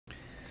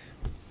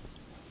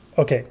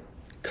Okay,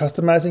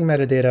 customizing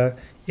metadata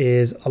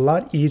is a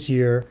lot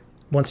easier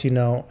once you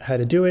know how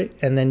to do it,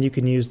 and then you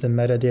can use the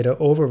metadata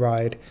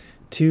override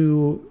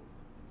to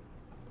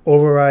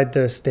override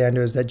the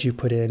standards that you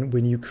put in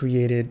when you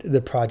created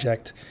the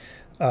project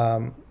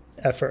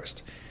at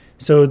first.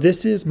 So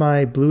this is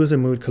my Blue as a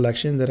Mood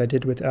collection that I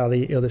did with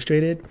Ali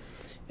Illustrated,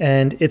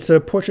 and it's a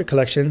portrait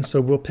collection, so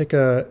we'll pick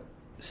a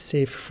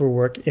safe for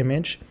work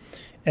image,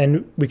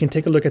 and we can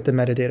take a look at the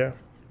metadata.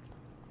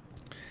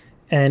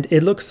 And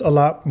it looks a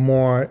lot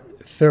more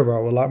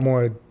thorough, a lot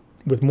more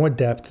with more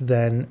depth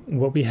than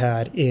what we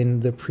had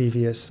in the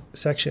previous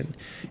section.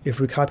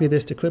 If we copy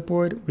this to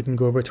clipboard, we can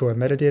go over to our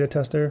metadata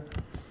tester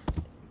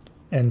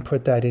and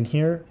put that in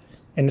here,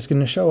 and it's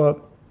going to show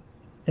up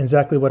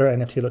exactly what our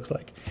NFT looks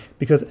like.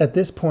 Because at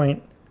this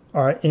point,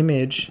 our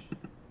image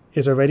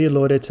is already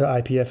loaded to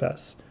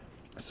IPFS.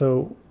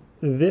 So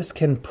this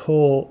can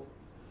pull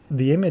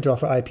the image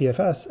off of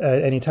IPFS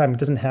at any time. It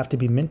doesn't have to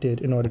be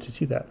minted in order to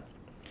see that.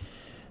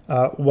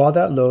 While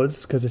that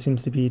loads, because it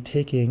seems to be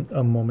taking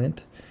a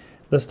moment,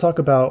 let's talk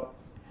about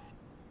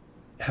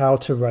how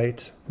to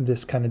write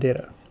this kind of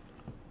data.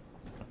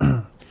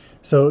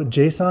 So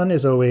JSON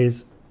is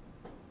always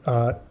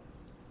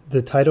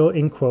the title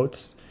in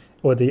quotes,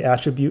 or the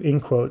attribute in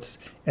quotes,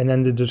 and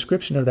then the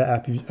description of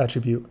that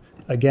attribute,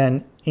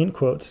 again in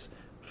quotes,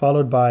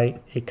 followed by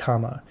a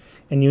comma.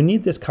 And you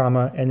need this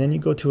comma, and then you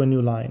go to a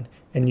new line,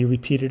 and you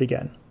repeat it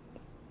again.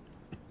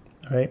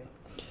 All right?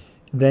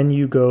 Then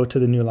you go to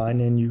the new line,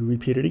 and you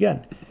repeat it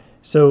again.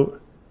 So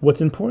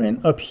what's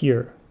important up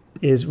here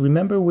is,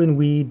 remember when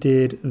we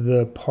did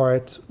the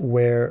part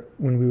where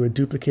when we were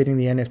duplicating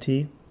the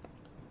NFT,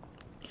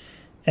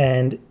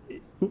 and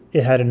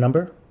it had a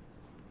number,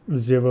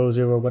 0,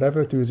 0,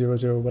 whatever, through 0,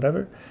 0,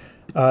 whatever.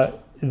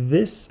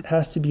 This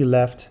has to be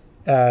left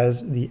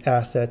as the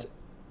asset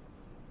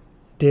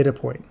data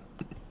point.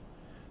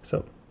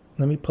 So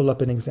let me pull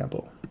up an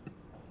example.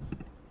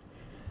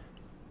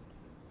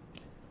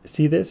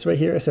 See this right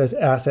here? It says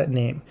asset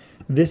name.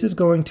 This is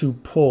going to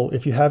pull,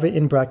 if you have it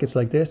in brackets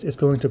like this, it's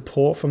going to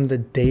pull from the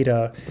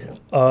data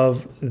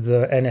of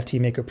the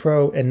NFT-Maker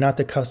Pro and not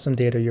the custom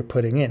data you're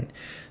putting in.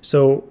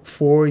 So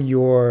for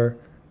your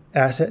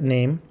asset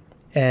name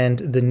and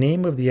the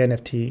name of the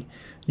NFT,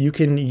 you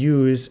can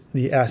use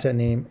the asset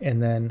name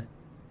and then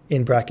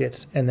in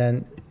brackets and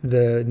then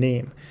the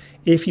name.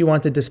 If you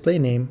want the display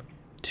name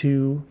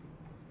to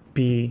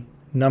be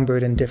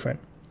numbered and different.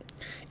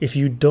 If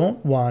you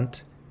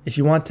want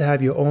to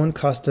have your own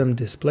custom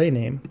display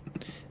name,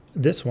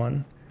 this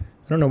one,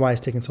 I don't know why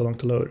it's taking so long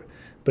to load,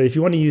 but if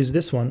you want to use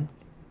this one,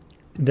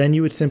 then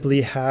you would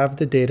simply have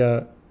the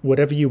data,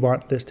 whatever you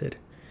want, listed.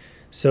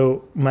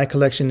 So my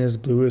collection is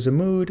Blue as a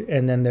Mood,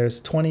 and then there's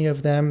 20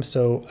 of them,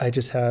 so I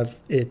just have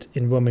it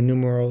in Roman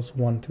numerals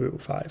 1 through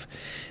 5.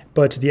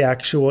 But the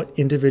actual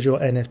individual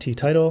NFT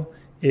title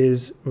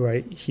is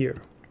right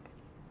here.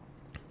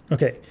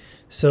 Okay,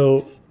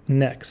 so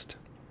next,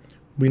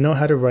 we know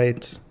how to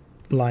write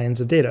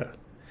lines of data.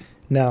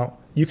 Now,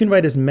 you can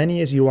write as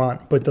many as you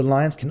want, but the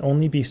lines can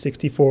only be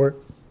 64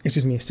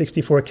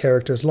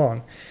 characters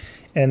long.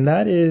 And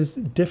that is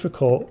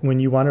difficult when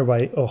you want to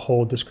write a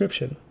whole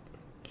description.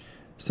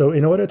 So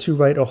in order to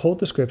write a whole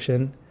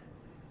description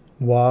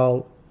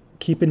while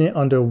keeping it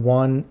under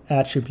one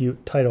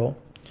attribute title,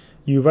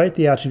 you write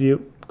the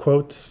attribute,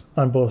 quotes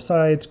on both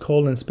sides,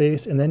 colon,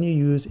 space, and then you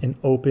use an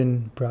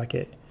open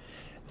bracket.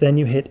 Then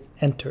you hit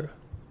enter.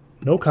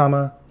 No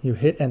comma, you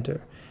hit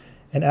enter.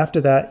 And after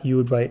that, you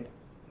would write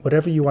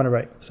whatever you want to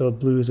write. So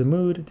Blue as a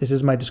Mood, this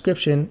is my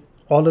description.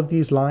 All of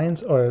these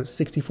lines are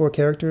 64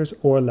 characters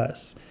or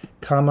less,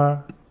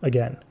 comma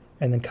again,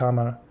 and then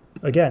comma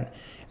again.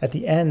 At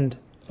the end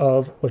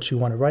of what you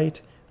want to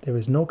write, there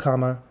is no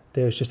comma,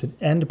 there's just an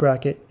end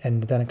bracket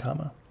and then a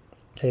comma.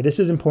 Okay, this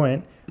is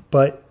important,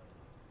 but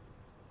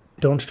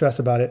don't stress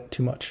about it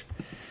too much.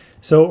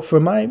 So for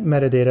my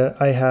metadata,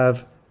 I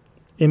have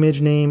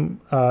image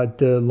name,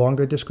 the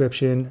longer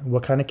description,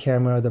 what kind of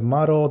camera, the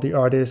model, the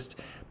artist,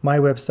 my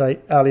website,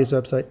 Ali's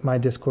website, my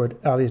Discord,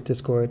 Ali's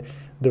Discord,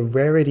 the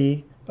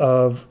rarity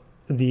of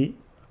the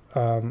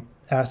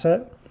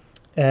asset,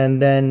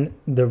 and then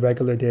the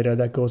regular data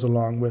that goes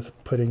along with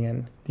putting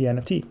in the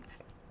NFT.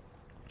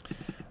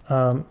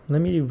 Let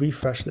me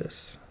refresh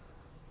this.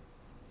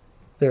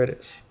 There it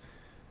is.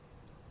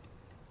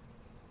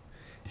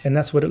 And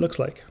that's what it looks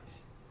like.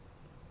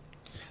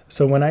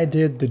 So when I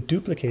did the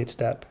duplicate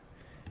step,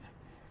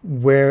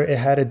 where it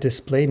had a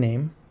display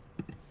name,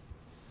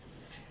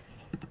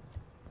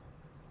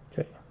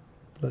 okay,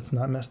 let's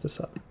not mess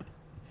this up,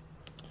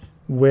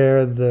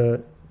 where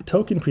the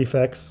token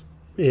prefix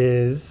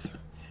is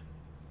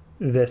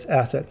this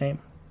asset name,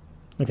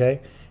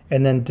 okay?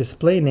 And then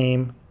display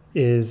name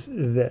is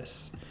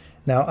this.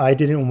 Now, I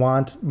didn't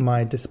want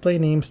my display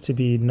names to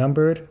be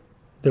numbered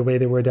the way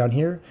they were down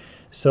here,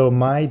 so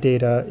my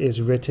data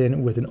is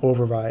written with an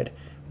override,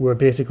 where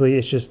basically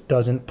it just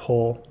doesn't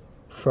pull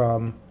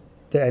from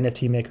the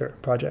NFT-Maker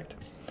project.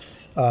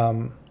 Okay,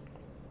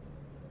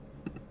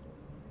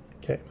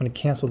 I'm going to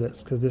cancel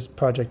this because this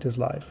project is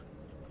live.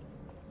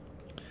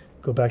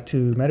 go back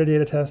to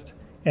metadata test,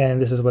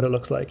 and this is what it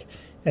looks like.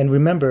 And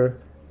remember,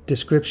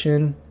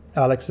 description,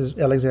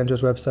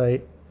 Alexandra's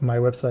website, my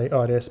website,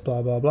 artist,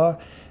 blah, blah, blah.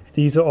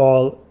 These are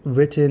all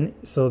written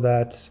so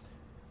that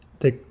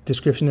the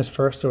description is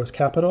first, so it's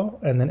capital,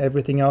 and then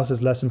everything else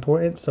is less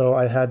important. So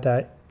I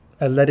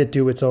let it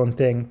do its own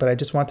thing, but I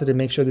just wanted to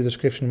make sure the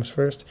description was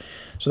first.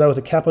 So that was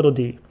a capital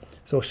D.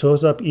 So it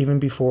shows up even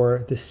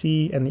before the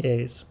C and the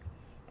A's.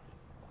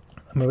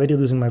 I'm already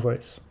losing my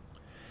voice.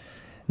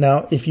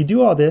 Now, if you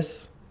do all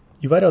this,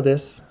 you write all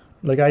this,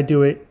 like I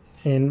do it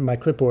in my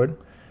clipboard,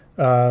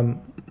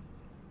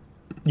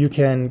 you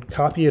can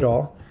copy it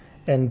all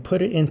and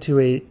put it into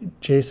a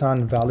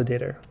Json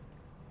Validator.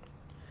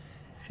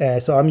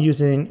 So I'm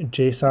using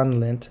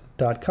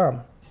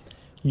jsonlint.com.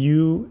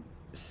 You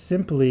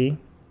simply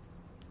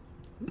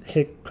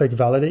click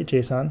validate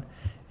JSON,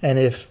 and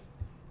if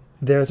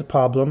there's a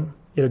problem,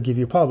 it'll give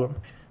you a problem.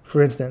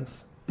 For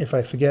instance, if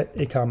I forget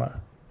a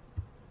comma,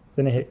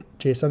 then I hit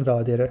JSON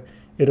Validator,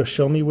 it'll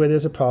show me where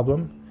there's a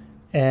problem,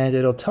 and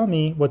it'll tell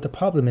me what the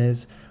problem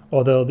is,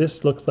 although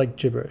this looks like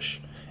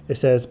gibberish. It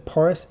says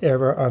parse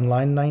error on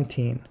line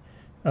 19.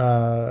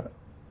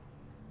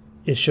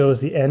 It shows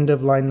the end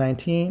of line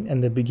 19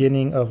 and the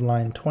beginning of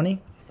line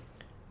 20.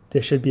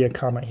 There should be a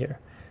comma here.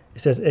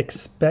 It says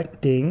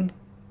expecting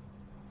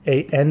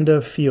a end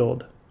of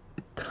field,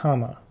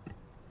 comma.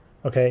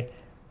 Okay,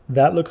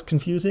 that looks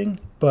confusing,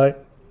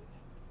 but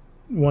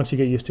once you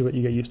get used to it,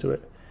 you get used to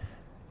it.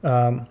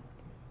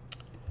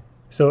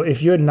 So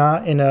if you're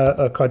not in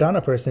a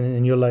Cardano person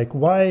and you're like,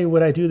 why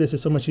would I do this?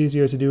 It's so much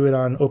easier to do it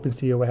on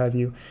OpenSea or what have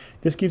you.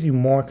 This gives you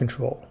more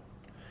control.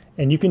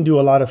 And you can do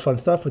a lot of fun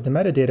stuff with the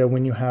metadata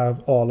when you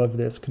have all of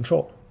this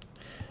control.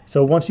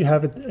 So once you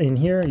have it in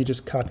here, you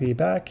just copy it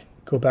back,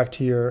 go back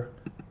to your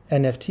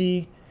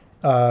NFT,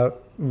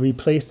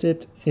 replace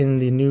it in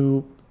the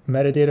new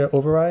metadata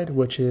override,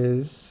 which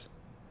is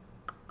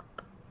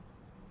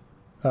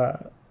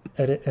edit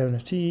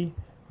NFT,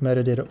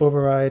 metadata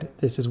override.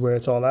 This is where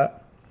it's all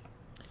at.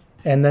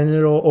 And then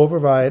it'll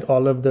override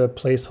all of the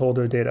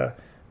placeholder data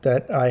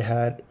that I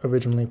had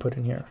originally put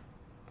in here.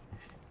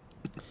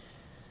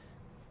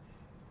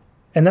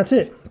 And that's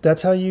it.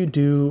 That's how you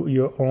do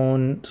your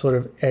own sort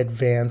of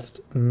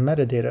advanced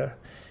metadata.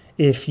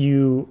 If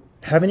you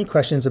have any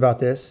questions about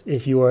this,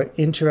 if you are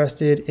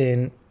interested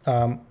in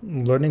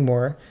learning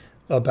more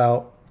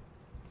about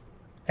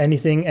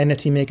anything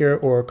NFT-Maker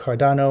or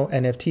Cardano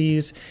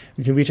NFTs,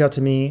 you can reach out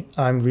to me.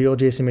 I'm Real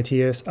Jason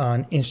Matias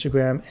on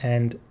Instagram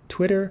and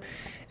Twitter,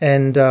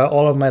 and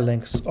all of my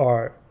links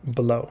are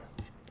below.